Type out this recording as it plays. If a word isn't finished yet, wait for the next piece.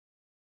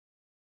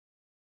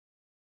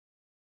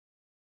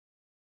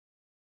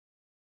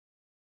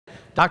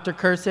Dr.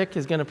 Kircik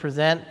is going to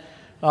present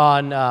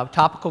on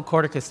topical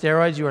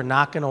corticosteroids. You are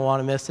not going to want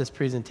to miss this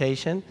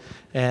presentation.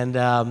 And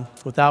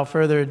without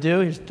further ado,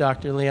 here's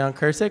Dr. Leon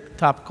Kircik,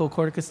 topical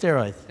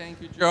corticosteroids.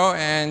 Thank you, Joe.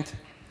 And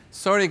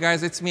sorry,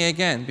 guys, it's me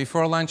again,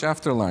 before lunch,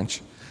 after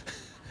lunch.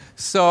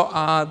 So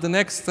the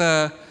next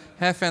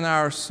half an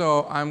hour or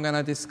so, I'm going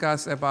to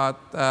discuss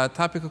about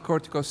topical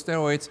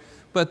corticosteroids.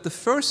 But the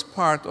first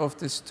part of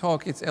this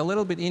talk is a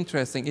little bit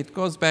interesting. It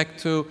goes back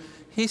to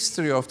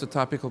history of the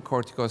topical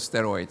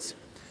corticosteroids.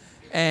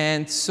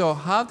 And so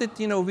how did,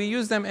 we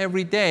use them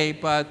every day,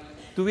 but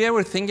do we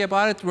ever think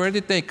about it? Where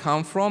did they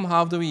come from?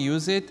 How do we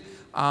use it?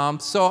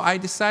 So I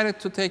decided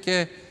to take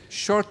a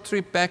short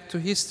trip back to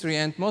history,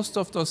 and most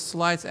of those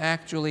slides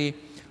actually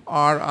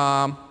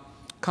are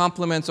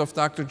compliments of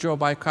Dr. Joe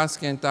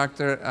Bajkowski and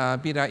Dr.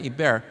 Bira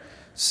Iber.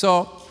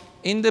 So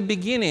in the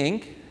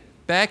beginning,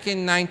 back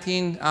in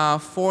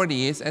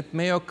 1940s at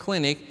Mayo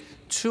Clinic,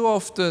 two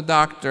of the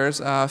doctors,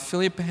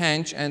 Philip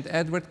Hench and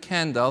Edward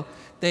Kendall,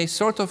 they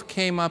sort of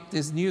came up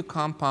this new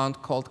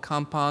compound called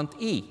compound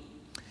E.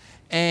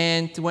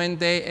 And when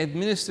they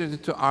administered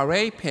it to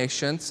RA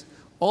patients,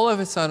 all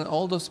of a sudden,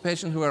 all those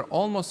patients who were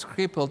almost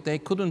crippled, they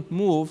couldn't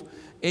move.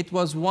 It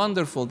was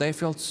wonderful. They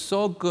felt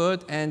so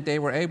good, and they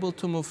were able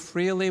to move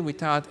freely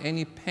without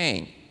any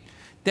pain.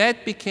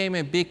 That became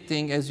a big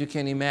thing, as you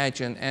can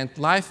imagine, and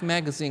Life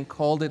magazine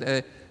called it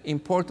an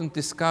important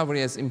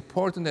discovery, as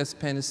important as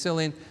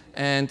penicillin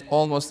and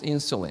almost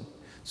insulin.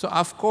 So,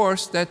 of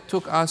course, that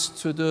took us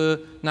to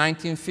the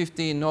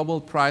 1950 Nobel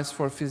Prize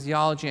for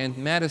Physiology and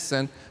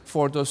Medicine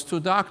for those two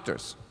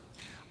doctors.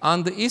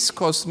 On the East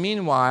Coast,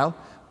 meanwhile,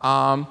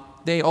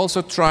 they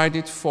also tried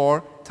it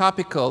for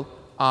topical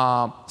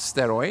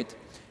steroid.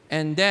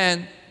 And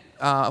then,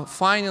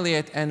 finally,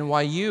 at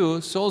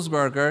NYU,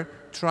 Sulzberger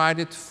tried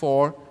it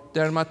for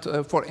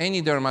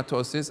any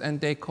dermatosis,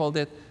 and they called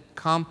it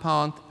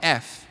compound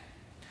F.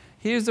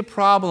 Here's the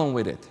problem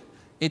with it.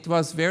 It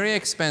was very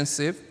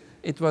expensive.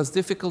 It was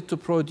difficult to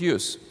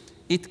produce.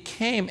 It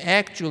came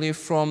actually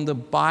from the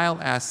bile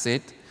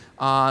acid,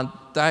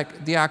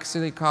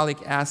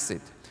 deoxynucleic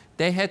acid.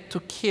 They had to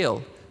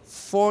kill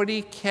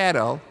 40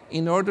 cattle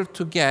in order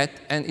to get,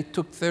 and it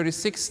took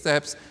 36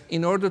 steps,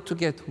 in order to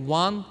get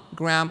 1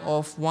 gram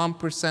of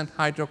 1%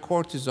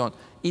 hydrocortisone.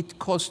 It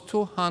cost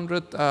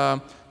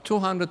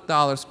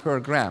 $200 per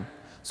gram.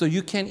 So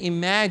you can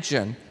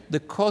imagine the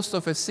cost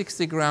of a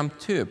 60-gram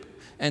tube.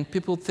 And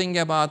people think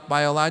about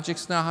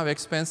biologics now, how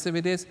expensive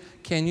it is.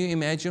 Can you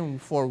imagine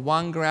for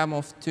 1 gram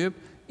of tube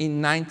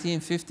in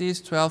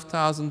 1950s,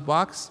 12,000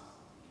 bucks?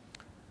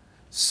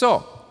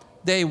 So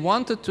they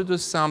wanted to do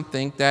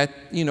something that,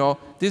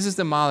 this is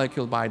the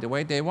molecule, by the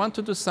way. They want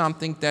to do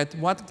something that,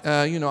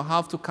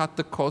 how to cut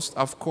the cost,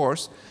 of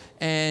course.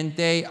 And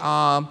they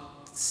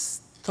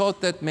thought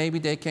that maybe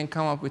they can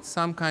come up with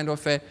some kind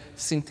of a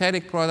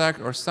synthetic product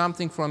or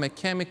something from a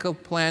chemical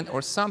plant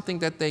or something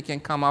that they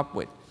can come up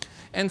with.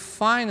 And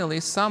finally,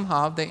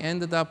 somehow, they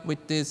ended up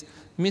with this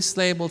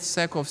mislabeled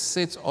sac of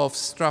seeds of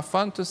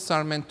Strophanthus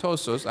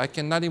sarmentosus. I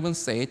cannot even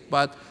say it,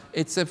 but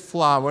it's a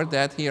flower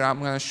that here I'm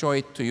going to show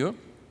it to you.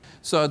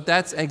 So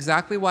that's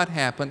exactly what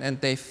happened, and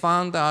they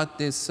found out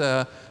this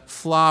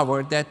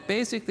flower that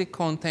basically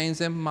contains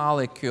a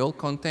molecule,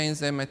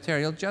 contains a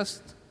material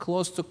just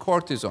close to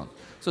cortisone.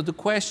 So the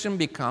question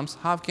becomes,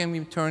 how can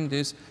we turn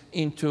this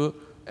into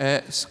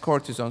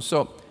cortisone?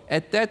 So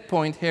at that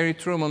point, Harry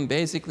Truman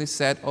basically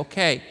said,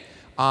 okay,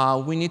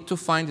 we need to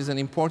find this an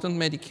important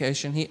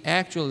medication. He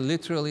actually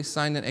literally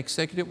signed an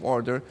executive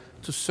order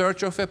to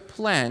search of a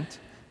plant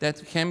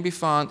that can be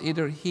found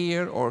either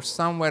here or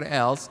somewhere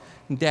else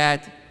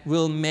that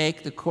will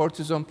make the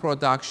cortisone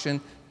production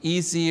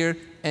easier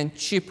and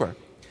cheaper.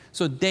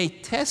 So they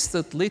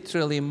tested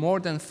literally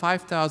more than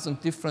 5,000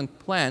 different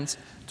plants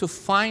to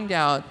find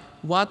out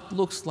what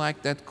looks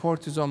like that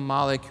cortisone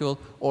molecule,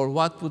 or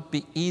what would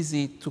be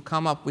easy to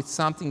come up with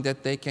something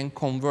that they can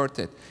convert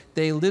it.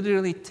 They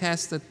literally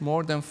tested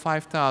more than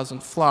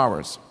 5,000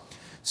 flowers.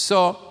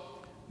 So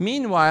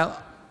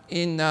meanwhile,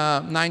 in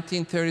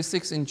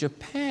 1936 in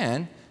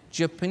Japan,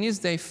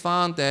 they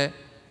found a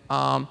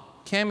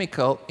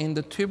chemical in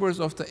the tubers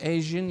of the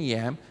Asian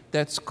yam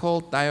that's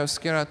called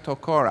Dioscera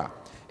tocora.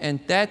 And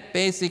that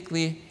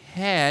basically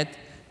had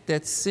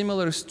that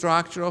similar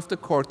structure of the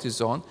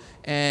cortisone,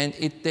 and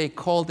they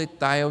called it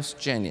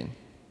diosgenin.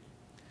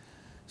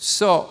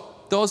 So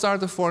those are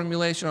the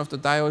formulation of the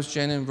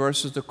diosgenin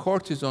versus the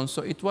cortisone.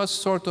 So it was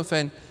sort of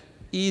an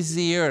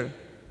easier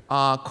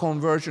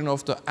conversion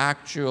of the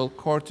actual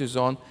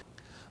cortisone.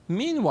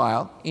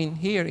 Meanwhile,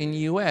 here in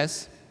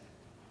US,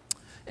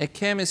 a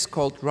chemist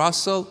called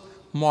Russell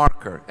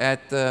Marker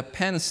at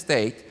Penn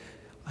State,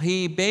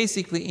 he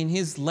basically in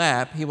his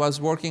lab, he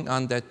was working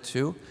on that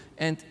too,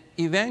 and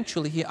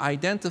eventually he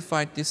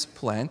identified this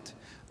plant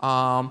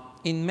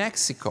in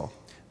Mexico.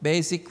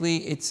 Basically,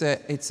 it's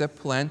a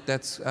plant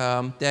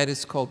that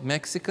is called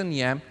Mexican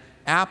yam,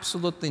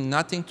 absolutely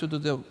nothing to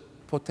do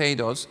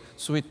potatoes,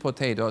 sweet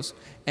potatoes.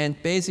 And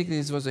basically,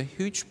 this was a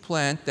huge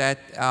plant that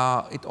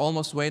it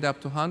almost weighed up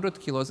to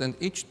 100 kilos, and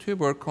each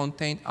tuber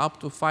contained up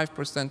to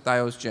 5%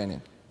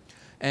 diosgenin.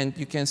 And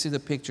you can see the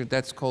picture.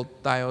 That's called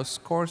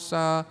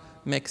Dioscorza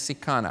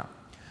mexicana.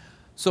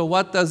 So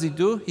what does he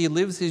do? He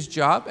leaves his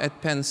job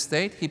at Penn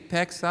State. He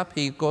packs up.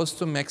 He goes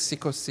to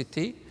Mexico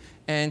City,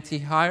 and he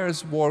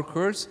hires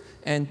workers.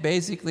 And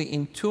basically,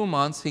 in 2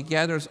 months, he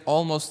gathers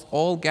almost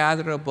all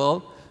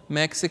gatherable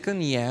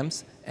Mexican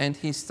yams, and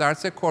he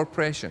starts a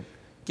corporation.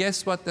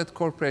 Guess what that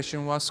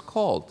corporation was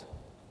called?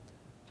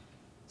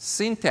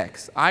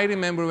 Syntex. I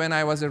remember when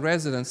I was a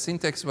resident,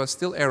 Syntex was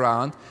still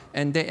around,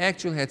 and they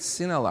actually had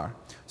Sinalar.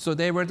 So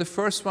they were the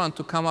first one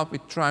to come up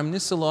with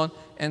triamcinolone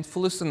and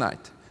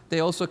fluosinate. They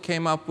also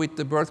came up with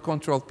the birth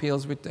control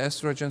pills with the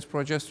estrogens,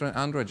 progesterone,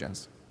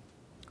 androgens.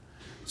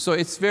 So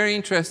it's very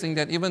interesting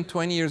that even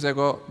 20 years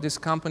ago, this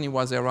company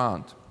was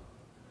around.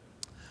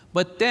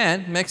 But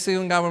then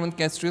Mexican government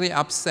gets really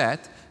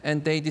upset,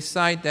 and they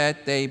decide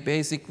that they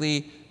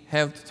basically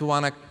have to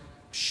want a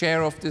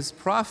share of this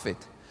profit.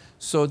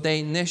 So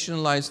they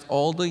nationalized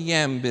all the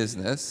yam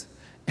business,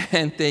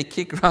 and they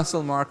kick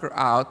Russell Marker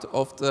out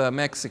of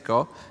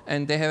Mexico,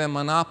 and they have a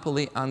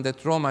monopoly on the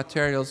raw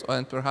materials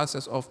and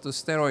process of the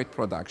steroid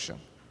production.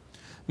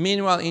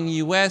 Meanwhile, in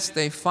the US,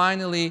 they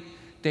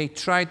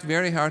tried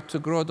very hard to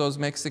grow those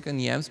Mexican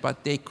yams,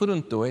 but they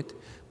couldn't do it.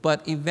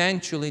 But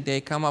eventually,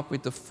 they come up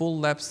with the full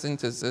lab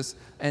synthesis,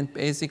 and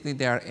basically,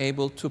 they are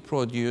able to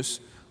produce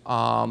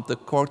the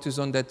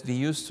cortisone that we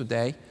use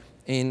today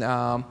in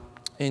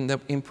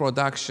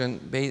production,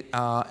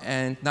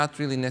 and not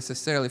really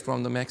necessarily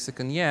from the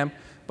Mexican yam,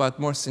 but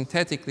more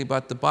synthetically.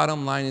 But the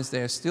bottom line is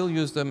they still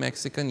use the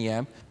Mexican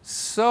yam.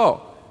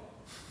 So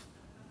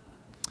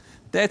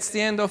that's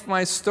the end of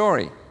my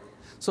story.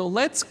 So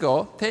let's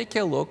go take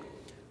a look.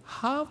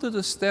 How do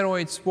the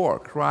steroids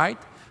work, right?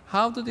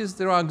 How do these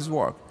drugs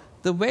work?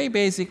 The way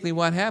basically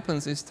what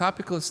happens is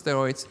topical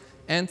steroids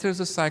enters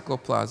the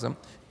cytoplasm,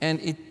 and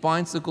it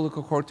binds the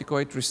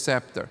glucocorticoid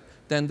receptor.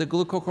 Then the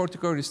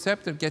glucocorticoid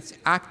receptor gets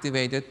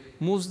activated,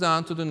 moves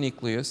down to the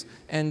nucleus,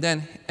 and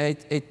then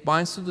it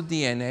binds to the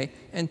DNA,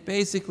 and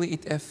basically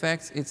it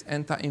affects its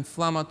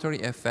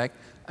anti-inflammatory effect,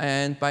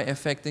 and by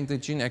affecting the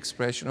gene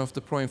expression of the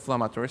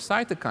pro-inflammatory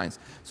cytokines.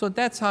 So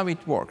that's how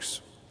it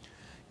works.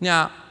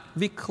 Now,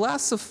 we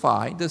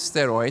classify the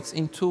steroids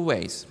in 2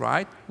 ways,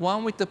 right?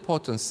 One with the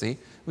potency.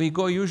 We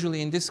go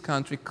usually in this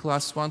country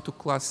class 1 to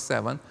class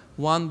 7,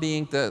 1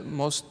 being the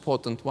most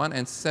potent one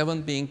and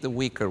 7 being the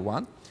weaker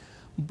one.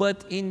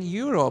 But in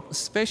Europe,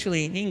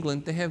 especially in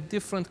England, they have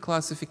different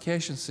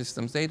classification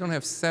systems. They don't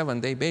have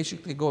 7. They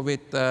basically go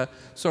with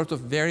sort of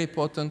very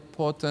potent,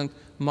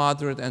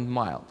 moderate, and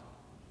mild.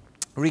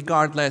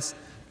 Regardless,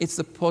 it's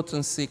the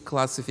potency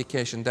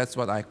classification. That's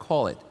what I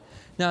call it.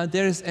 Now,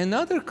 there is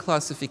another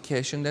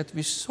classification that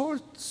we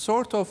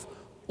sort of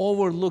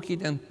overlook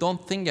it and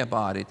don't think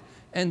about it,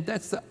 and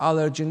that's the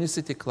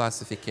allergenicity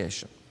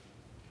classification.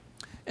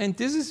 And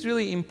this is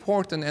really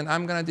important, and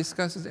I'm going to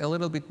discuss it a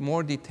little bit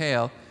more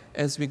detail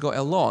as we go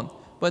along.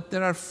 But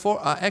there are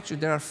actually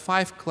there are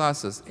 5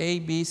 classes, A,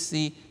 B,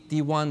 C,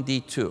 D1,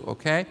 D2,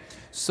 okay?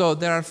 So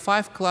there are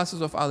 5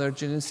 classes of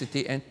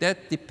allergenicity, and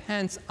that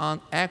depends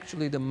on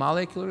actually the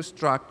molecular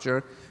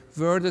structure,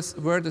 where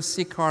the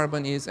C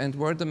carbon is, and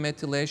where the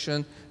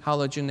methylation,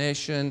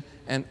 halogenation,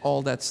 and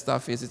all that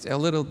stuff is. It's a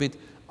little bit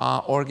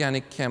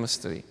organic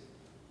chemistry.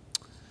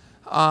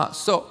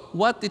 So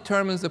what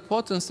determines the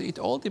potency? It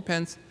all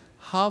depends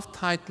how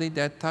tightly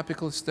that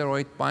topical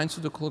steroid binds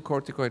to the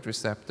glucocorticoid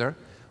receptor,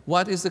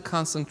 what is the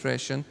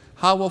concentration,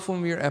 how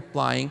often we are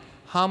applying,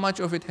 how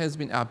much of it has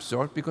been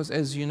absorbed, because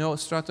as you know,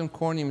 stratum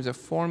corneum is a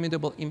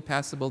formidable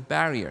impassable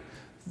barrier.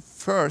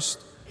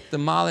 First, the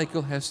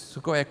molecule has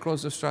to go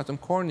across the stratum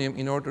corneum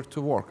in order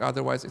to work.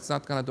 Otherwise, it's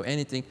not going to do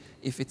anything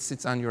if it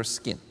sits on your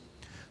skin.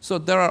 So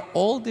there are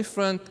all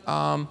different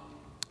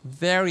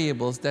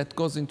variables that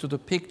goes into the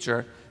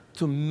picture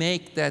to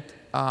make that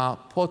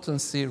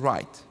potency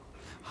right.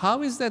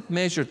 How is that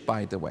measured,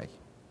 by the way?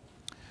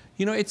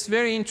 You know, it's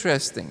very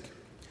interesting.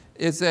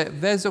 It's a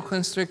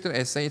vasoconstrictor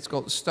assay. It's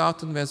called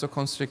Stoughton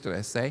vasoconstrictor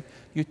assay.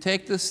 You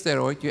take the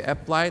steroid, you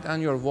apply it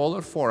on your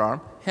volar forearm,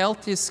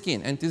 healthy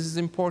skin, and this is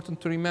important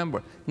to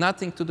remember.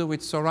 Nothing to do with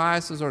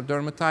psoriasis or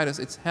dermatitis.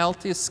 It's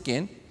healthy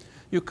skin.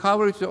 You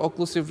cover it with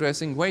occlusive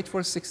dressing, wait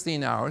for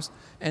 16 hours,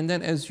 and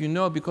then as you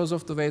know, because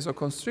of the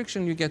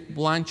vasoconstriction, you get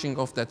blanching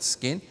of that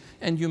skin,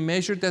 and you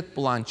measure that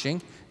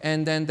blanching,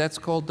 and then that's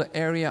called the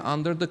area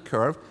under the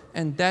curve,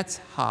 and that's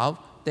how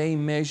they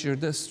measure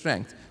the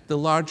strength. The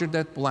larger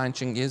that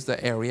blanching is,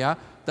 the area,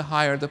 the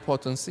higher the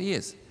potency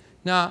is.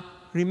 Now,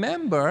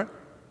 remember,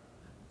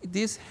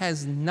 this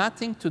has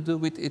nothing to do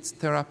with its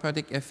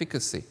therapeutic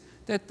efficacy.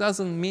 That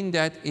doesn't mean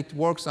that it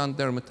works on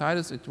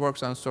dermatitis, it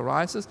works on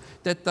psoriasis.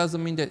 That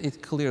doesn't mean that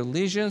it clears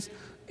lesions.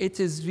 It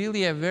is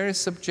really a very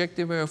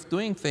subjective way of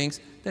doing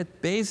things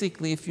that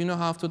basically, if you know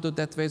how to do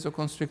that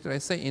vasoconstrictor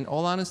assay, in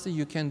all honesty,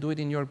 you can do it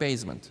in your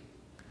basement.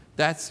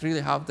 That's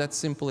really how that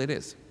simple it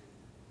is.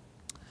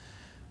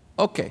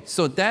 Okay,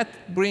 so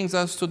that brings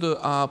us to the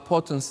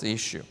potency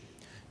issue.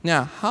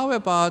 Now, how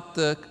about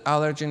the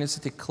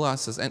allergenicity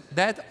classes? And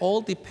that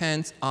all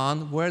depends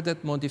on where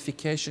that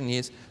modification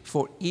is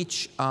for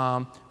each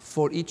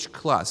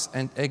class.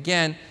 And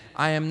again,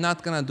 I am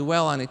not going to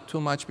dwell on it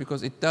too much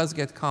because it does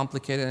get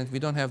complicated and we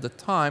don't have the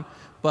time.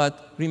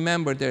 But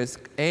remember, there's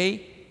A,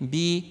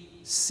 B,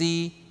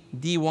 C,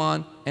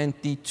 D1,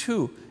 and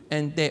D2.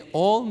 And they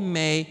all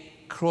may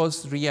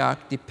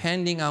cross-react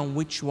depending on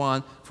which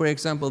one. For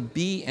example,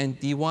 B and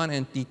D1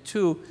 and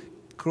D2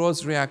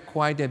 cross-react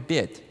quite a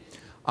bit.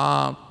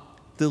 The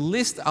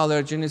least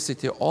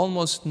allergenicity,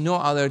 almost no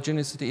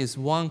allergenicity, is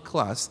one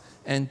class,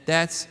 and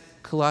that's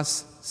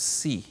class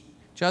C.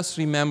 Just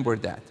remember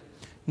that.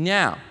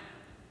 Now,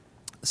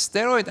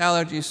 steroid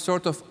allergy is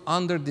sort of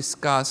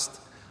under-discussed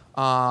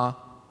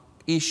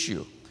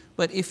issue.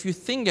 But if you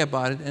think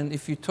about it, and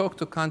if you talk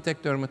to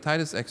contact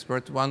dermatitis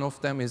experts, one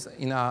of them is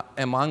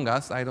among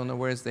us. I don't know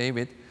where's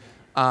David.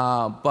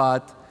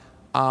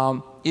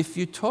 If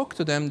you talk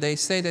to them, they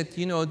say that,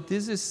 you know,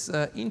 this is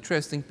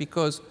interesting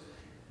because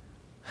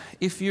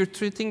if you're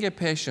treating a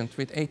patient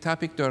with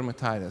atopic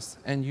dermatitis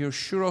and you're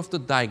sure of the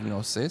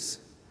diagnosis,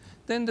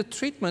 then the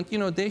treatment, you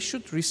know, they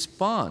should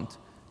respond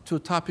to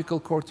topical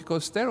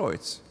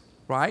corticosteroids,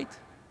 right?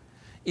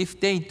 If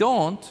they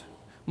don't,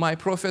 my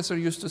professor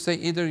used to say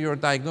either your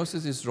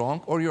diagnosis is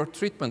wrong or your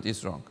treatment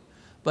is wrong.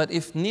 But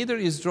if neither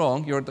is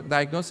wrong, your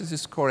diagnosis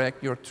is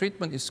correct, your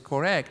treatment is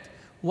correct,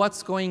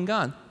 what's going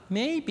on?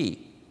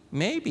 Maybe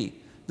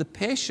the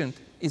patient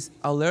is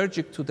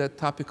allergic to that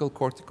topical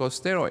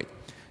corticosteroid.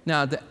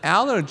 Now, the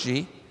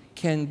allergy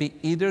can be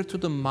either to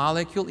the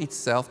molecule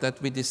itself that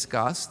we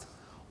discussed,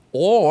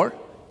 or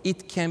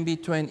it can be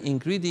to an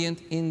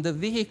ingredient in the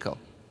vehicle.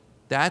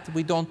 That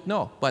we don't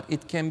know, but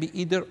it can be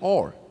either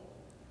or.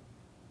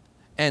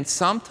 And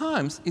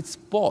sometimes it's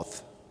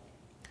both.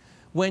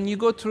 When you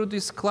go through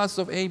this class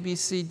of A, B,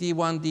 C,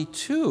 D1,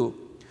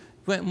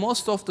 D2,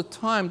 most of the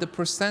time the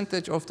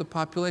percentage of the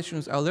population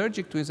who's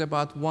allergic to is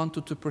about 1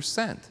 to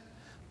 2%.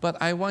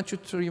 But I want you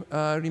to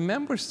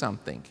remember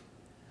something.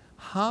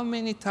 How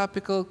many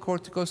topical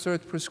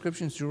corticosteroid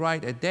prescriptions you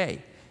write a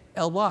day?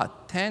 A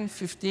lot, 10,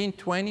 15,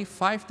 20,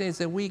 5 days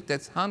a week,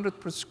 that's 100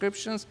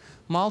 prescriptions.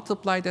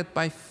 Multiply that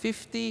by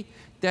 50,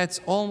 that's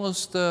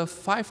almost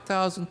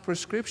 5,000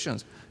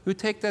 prescriptions. You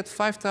take that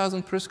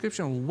 5,000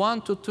 prescriptions,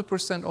 1 to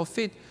 2% of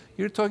it,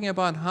 you're talking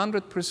about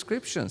 100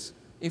 prescriptions,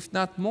 if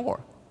not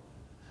more.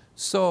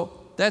 So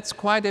that's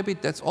quite a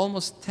bit. That's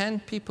almost 10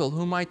 people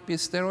who might be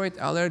steroid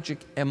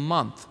allergic a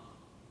month.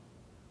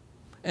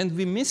 And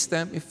we miss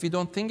them if we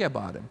don't think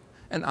about them.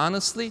 And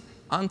honestly,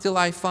 until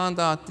I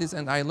found out this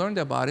and I learned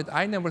about it,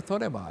 I never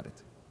thought about it.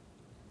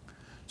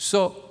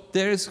 So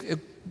there is a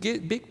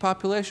big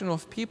population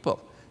of people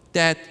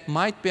that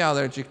might be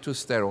allergic to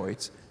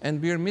steroids,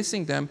 and we're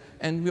missing them,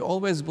 and we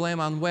always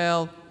blame on,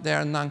 well, they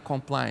are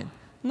non-compliant.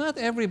 Not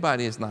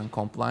everybody is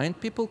non-compliant.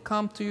 People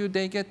come to you,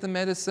 they get the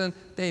medicine,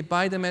 they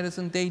buy the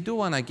medicine, they do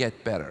want to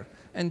get better,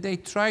 and they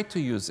try to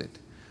use it.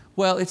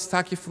 Well, it's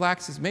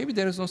tachyphylaxis. Maybe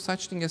there is no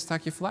such thing as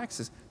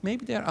tachyphylaxis.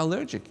 Maybe they're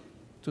allergic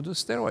to the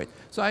steroid.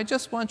 So I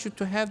just want you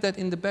to have that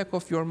in the back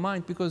of your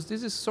mind, because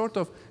this is sort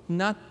of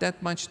not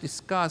that much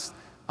discussed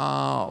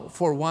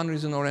for one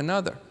reason or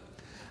another.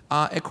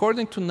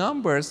 According to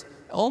numbers,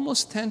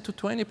 almost 10 to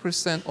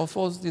 20% of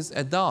all these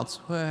adults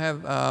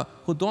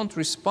who don't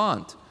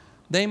respond,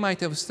 they might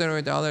have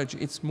steroid allergy.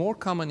 It's more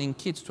common in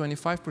kids,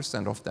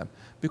 25% of them,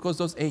 because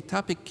those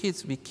atopic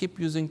kids, we keep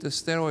using the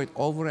steroid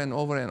over and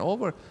over and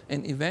over,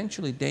 and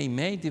eventually they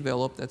may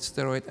develop that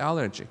steroid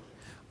allergy.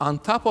 On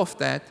top of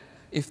that,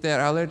 if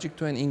they're allergic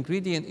to an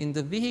ingredient in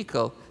the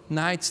vehicle,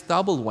 now it's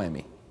double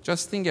whammy.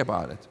 Just think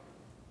about it.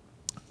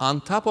 On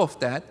top of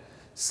that,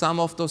 some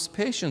of those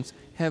patients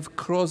have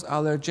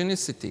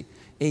cross-allergenicity.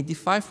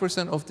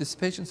 85% of these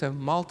patients have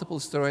multiple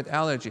steroid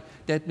allergy.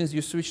 That means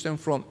you switch them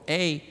from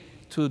A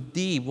to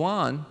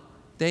D1,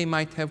 they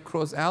might have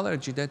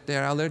cross-allergy, that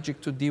they're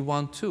allergic to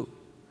D1 too.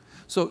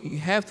 So you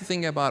have to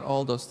think about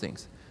all those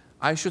things.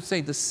 I should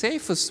say the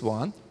safest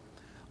one,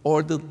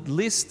 or the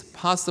least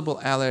possible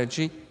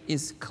allergy,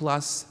 is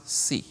class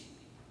C.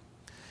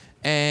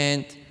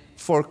 And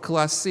for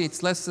class C,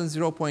 it's less than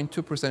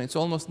 0.2%. It's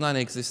almost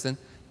non-existent.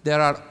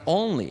 There are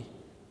only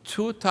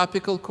 2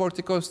 topical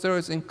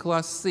corticosteroids in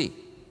class C,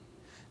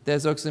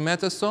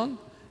 dexamethasone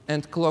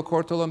and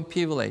chlorcortisone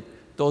pivalate.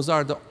 Those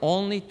are the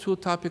only 2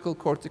 topical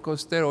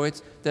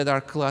corticosteroids that are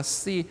class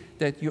C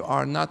that you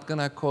are not going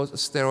to cause a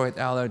steroid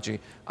allergy.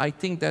 I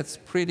think that's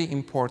pretty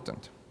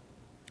important.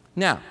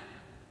 Now,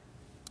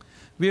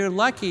 we're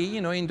lucky,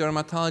 you know, in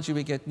dermatology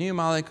we get new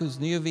molecules,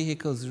 new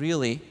vehicles,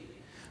 really.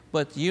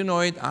 But you know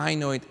it, I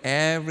know it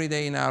every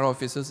day in our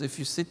offices. If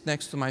you sit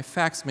next to my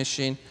fax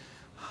machine,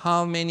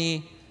 how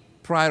many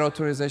prior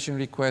authorization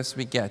requests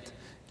we get?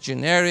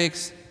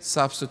 Generics,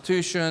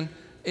 substitution,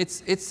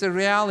 it's a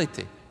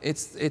reality.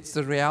 It's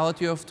the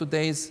reality of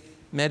today's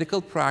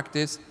medical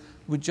practice.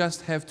 We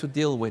just have to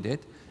deal with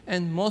it.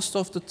 And most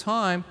of the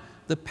time,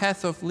 the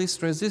path of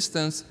least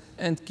resistance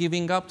and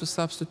giving up to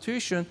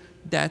substitution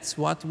That's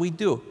what we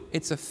do.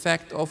 It's a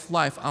fact of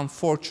life,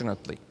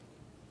 unfortunately.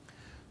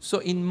 So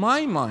in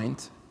my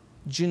mind,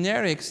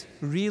 generics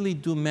really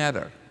do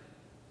matter.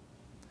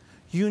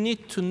 You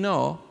need to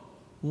know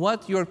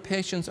what your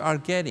patients are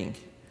getting,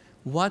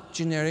 what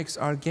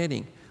generics are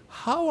getting.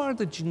 How are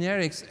the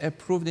generics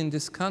approved in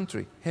this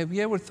country? Have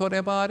you ever thought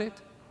about it?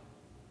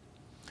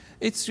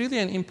 It's really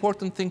an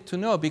important thing to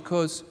know,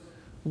 because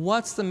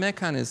what's the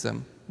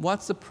mechanism,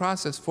 what's the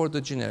process for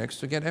the generics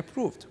to get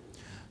approved?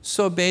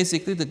 So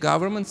basically, the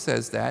government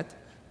says that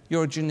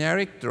your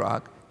generic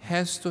drug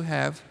has to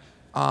have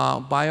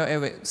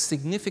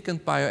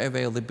significant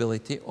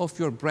bioavailability of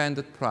your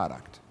branded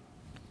product.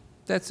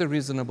 That's a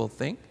reasonable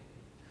thing.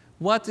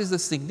 What is the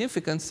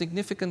significant?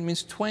 Significant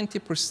means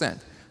 20%.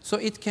 So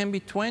it can be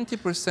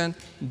 20%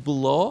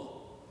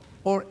 below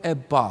or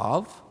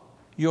above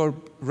your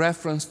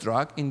reference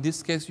drug. In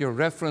this case, your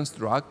reference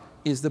drug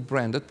is the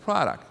branded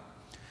product.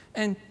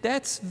 And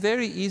that's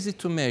very easy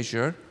to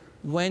measure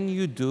when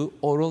you do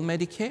oral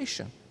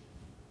medication,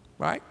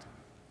 right?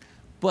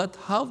 But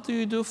how do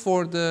you do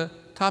for the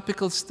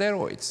topical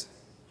steroids?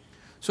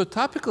 So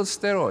topical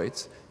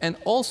steroids, and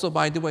also,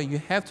 by the way, you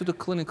have to do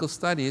clinical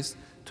studies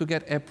to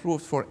get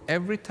approved for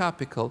every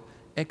topical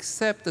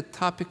except the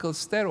topical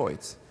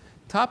steroids.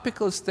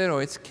 Topical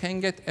steroids can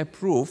get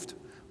approved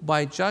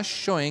by just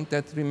showing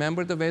that,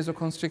 remember the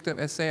vasoconstrictive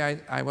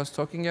assay I was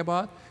talking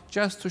about?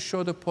 Just to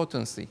show the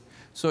potency.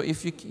 So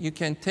if you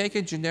can take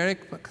a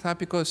generic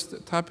topical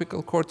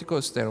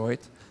corticosteroid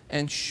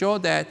and show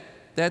that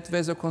that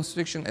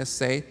vasoconstriction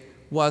assay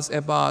was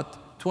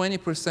about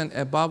 20%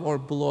 above or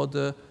below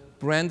the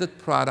branded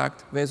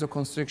product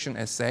vasoconstriction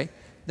assay,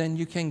 then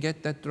you can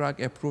get that drug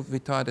approved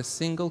without a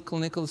single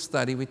clinical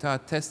study,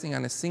 without testing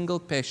on a single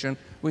patient,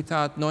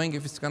 without knowing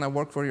if it's going to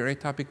work for your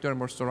atopic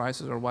derm or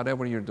psoriasis or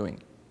whatever you're doing.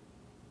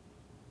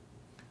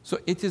 So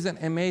it is an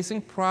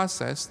amazing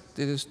process.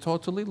 It is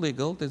totally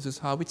legal. This is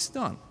how it's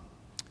done.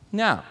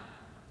 Now,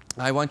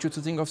 I want you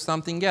to think of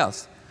something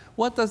else.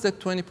 What does that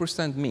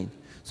 20% mean?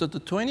 So the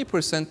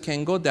 20%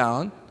 can go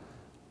down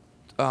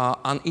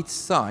on each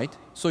side.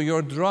 So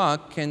your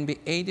drug can be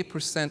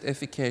 80%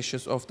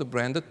 efficacious of the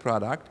branded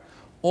product,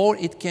 or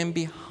it can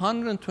be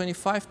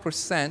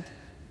 125%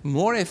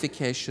 more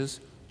efficacious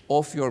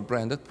of your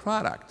branded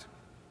product.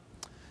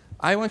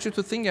 I want you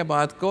to think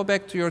about, go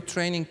back to your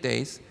training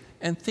days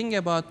and think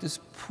about these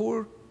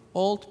poor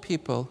old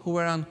people who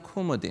were on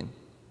Coumadin.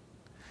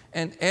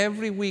 And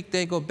every week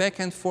they go back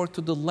and forth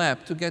to the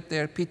lab to get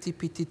their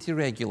PT-PTT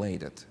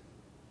regulated.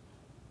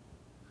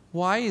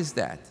 Why is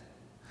that?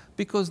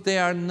 Because they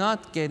are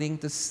not getting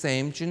the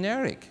same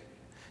generic.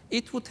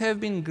 It would have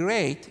been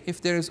great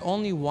if there is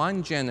only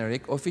one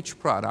generic of each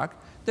product,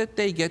 that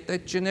they get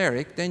that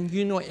generic, then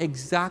you know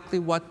exactly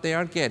what they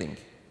are getting.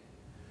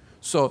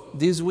 So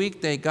this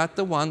week they got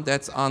the one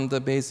that's on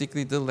the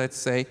basically the, let's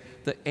say,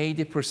 the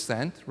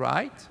 80%,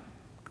 right?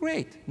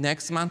 Great.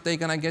 Next month they're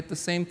gonna get the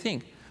same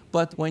thing.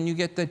 But when you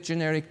get that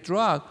generic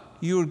drug,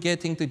 you're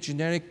getting the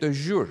generic de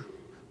jour.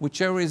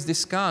 Whichever is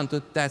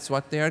discounted, that's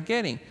what they are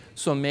getting.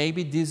 So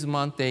maybe this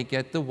month they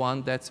get the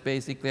one that's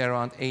basically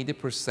around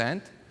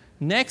 80%.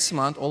 Next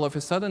month, all of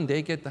a sudden,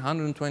 they get the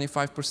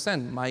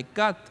 125%. My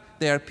God,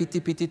 their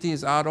PT-PTT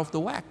is out of the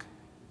whack.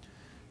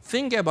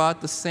 Think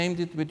about the same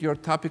with your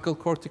topical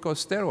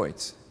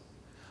corticosteroids.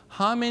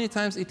 How many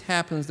times it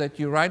happens that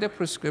you write a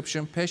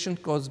prescription,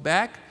 patient goes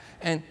back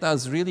and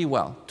does really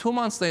well. 2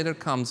 months later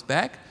comes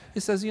back, he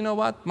says, you know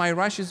what, my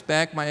rash is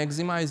back, my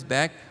eczema is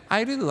back,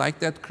 I really like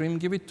that cream,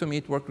 give it to me,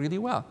 it worked really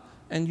well.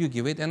 And you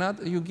give it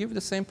another, you give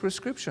the same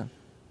prescription.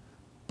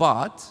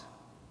 But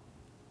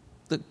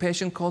the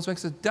patient calls back and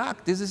says,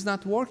 doc, this is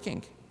not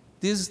working.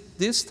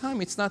 This time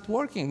it's not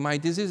working, my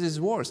disease is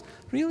worse.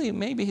 Really,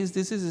 maybe his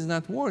disease is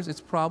not worse,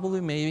 it's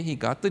probably maybe he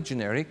got the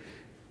generic.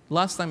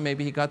 Last time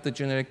maybe he got the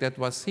generic that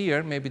was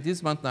here, maybe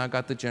this month now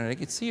got the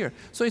generic, it's here.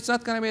 So it's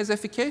not gonna be as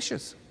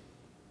efficacious.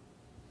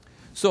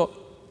 So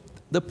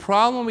the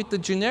problem with the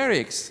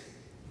generics,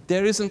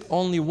 there isn't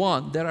only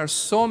one. There are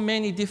so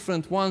many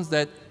different ones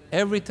that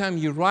every time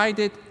you write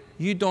it,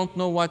 you don't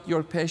know what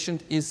your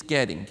patient is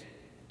getting.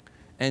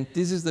 And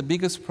this is the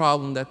biggest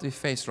problem that we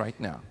face right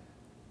now.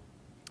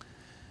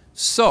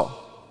 So,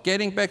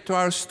 getting back to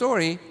our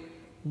story,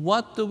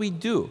 what do we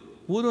do?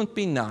 Wouldn't it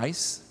be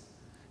nice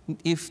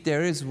if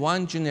there is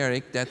one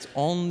generic that's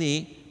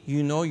only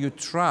you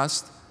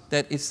trust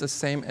that it's the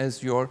same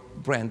as your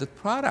branded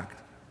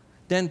product?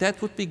 Then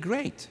that would be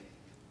great.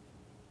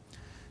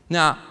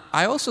 Now,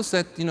 I also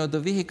said, the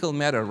vehicle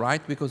matter,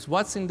 right? Because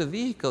what's in the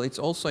vehicle, it's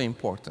also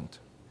important.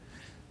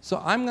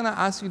 So I'm going to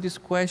ask you this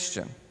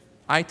question.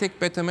 I take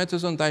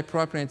betamethasone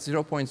dipropionate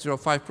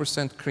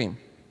 0.05% cream.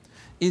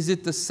 Is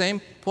it the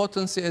same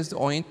potency as the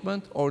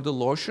ointment or the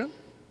lotion?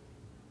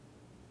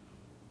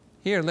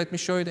 Here, let me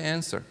show you the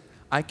answer.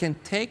 I can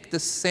take the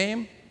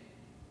same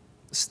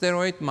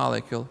steroid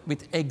molecule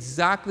with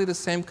exactly the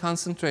same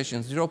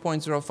concentration,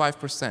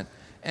 0.05%,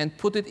 and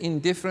put it in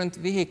different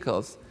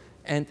vehicles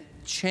and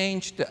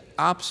change the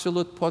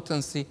absolute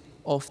potency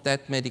of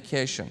that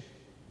medication.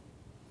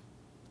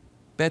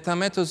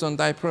 Betamethasone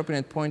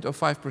dipropionate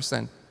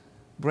 0.05%.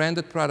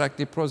 Branded product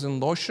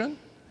diprozin lotion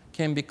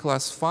can be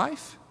class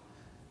 5.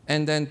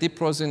 And then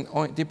diprozin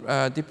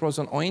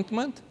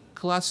ointment,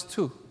 class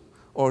 2.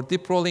 Or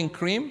diprolin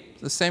cream,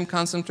 the same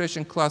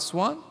concentration, class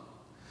 1.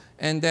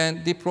 And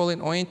then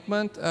diprolin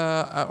ointment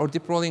or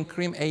diprolin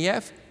cream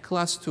AF,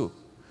 class 2.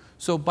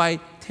 So by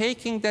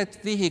taking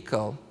that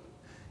vehicle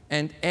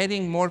and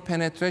adding more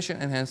penetration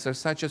enhancers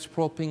such as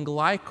propylene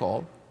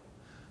glycol,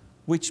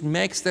 which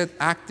makes that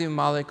active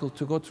molecule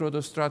to go through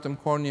the stratum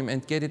corneum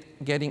and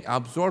getting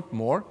absorbed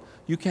more,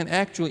 you can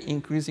actually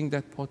increasing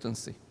that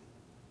potency.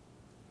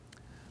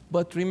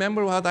 But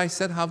remember what I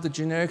said, how the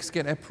generics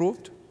get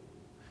approved?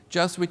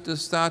 Just with the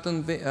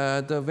statin,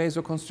 the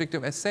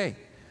vasoconstrictive assay.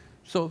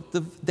 So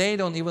they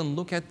don't even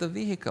look at the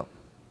vehicle.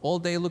 All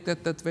they look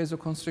at that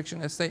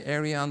vasoconstriction assay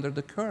area under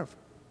the curve.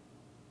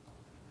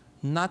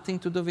 Nothing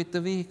to do with the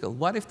vehicle.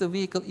 What if the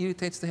vehicle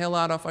irritates the hell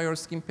out of your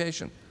skin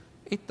patient?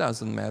 It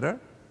doesn't matter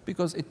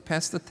because it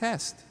passed the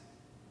test.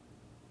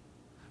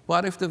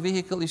 What if the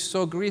vehicle is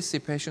so greasy,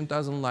 patient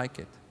doesn't like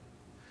it?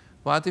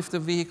 What if the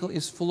vehicle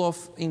is full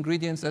of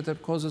ingredients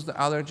that causes the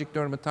allergic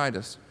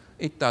dermatitis?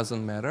 It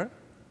doesn't matter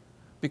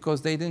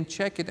because they didn't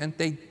check it and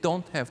they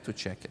don't have to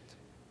check it.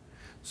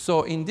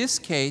 So in this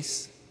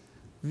case,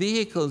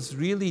 vehicles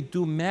really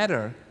do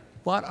matter.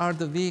 What are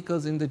the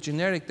vehicles in the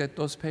generic that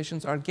those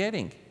patients are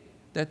getting?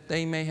 That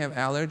they may have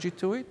allergy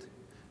to it,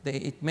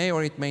 it may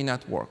or it may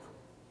not work.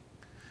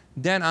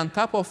 Then on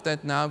top of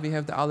that now we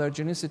have the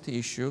allergenicity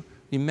issue.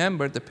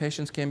 Remember, the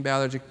patients can be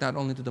allergic not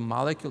only to the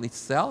molecule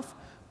itself,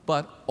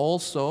 but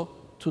also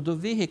to the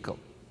vehicle.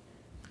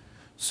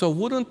 So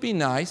wouldn't be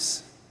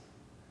nice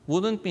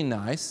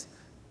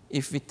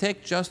if we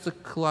take just the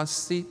class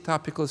C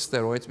topical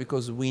steroids,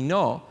 because we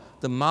know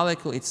the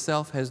molecule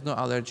itself has no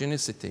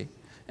allergenicity,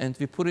 and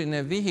we put it in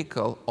a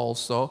vehicle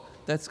also,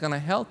 that's going to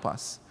help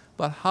us.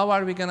 But how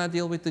are we going to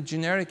deal with the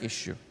generic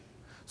issue?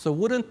 So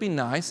wouldn't it be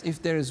nice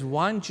if there is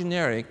one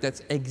generic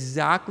that's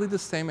exactly the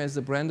same as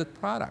the branded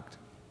product?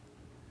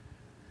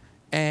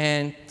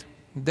 And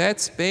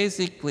that's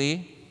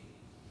basically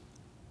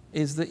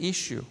is the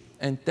issue,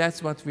 and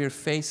that's what we're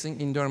facing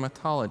in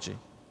dermatology.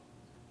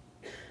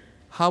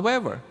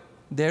 However,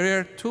 there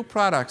are two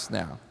products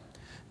now.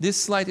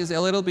 This slide is a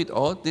little bit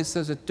odd. This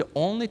says that the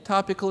only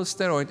topical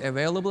steroid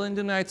available in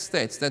the United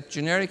States that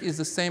generic is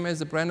the same as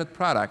the branded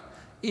product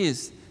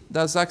is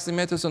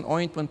dasoximethasone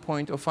ointment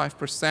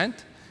 0.05%.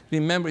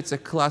 Remember, it's a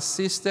class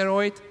C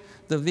steroid.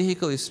 The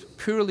vehicle is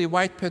purely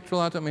white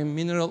petrolatum and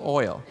mineral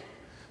oil.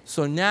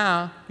 So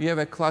now you have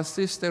a class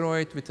C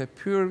steroid with a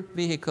pure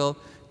vehicle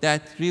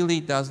that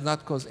really does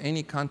not cause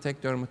any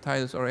contact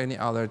dermatitis or any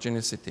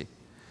allergenicity.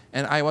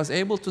 And I was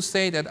able to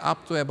say that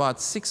up to about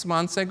 6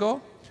 months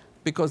ago,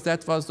 because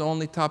that was the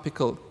only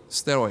topical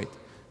steroid.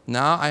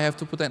 Now I have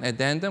to put an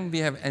addendum. We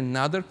have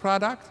another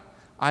product,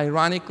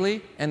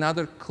 ironically,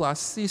 another class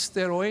C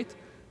steroid,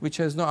 which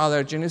has no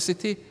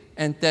allergenicity,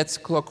 and that's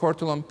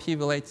clocortilone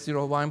pivalate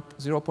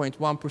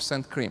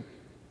 0.1% cream.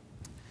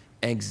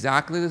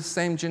 Exactly the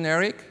same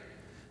generic,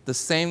 the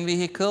same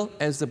vehicle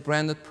as the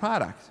branded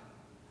product.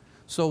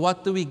 So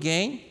what do we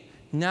gain?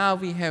 Now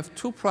we have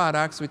two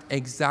products with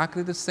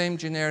exactly the same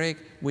generic,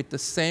 with the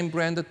same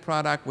branded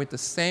product, with the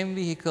same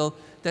vehicle,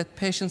 that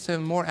patients have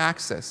more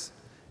access.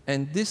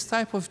 And this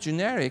type of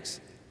generics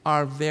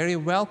are very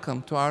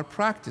welcome to our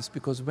practice,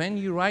 because when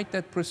you write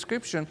that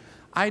prescription,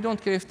 I don't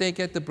care if they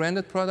get the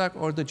branded product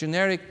or the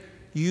generic,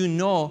 you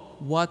know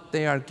what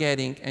they are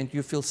getting and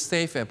you feel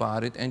safe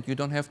about it and you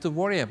don't have to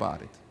worry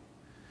about it.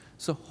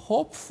 So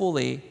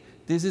hopefully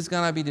this is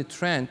going to be the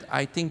trend.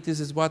 I think this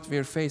is what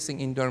we're facing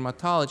in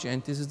dermatology,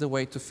 and this is the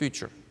way to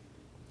future.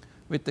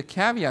 With the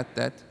caveat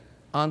that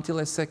until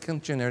a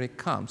second generic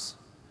comes,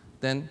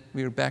 then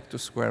we're back to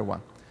square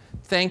one.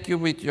 Thank you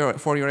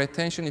for your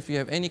attention. If you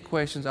have any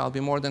questions, I'll be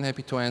more than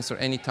happy to answer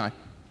anytime.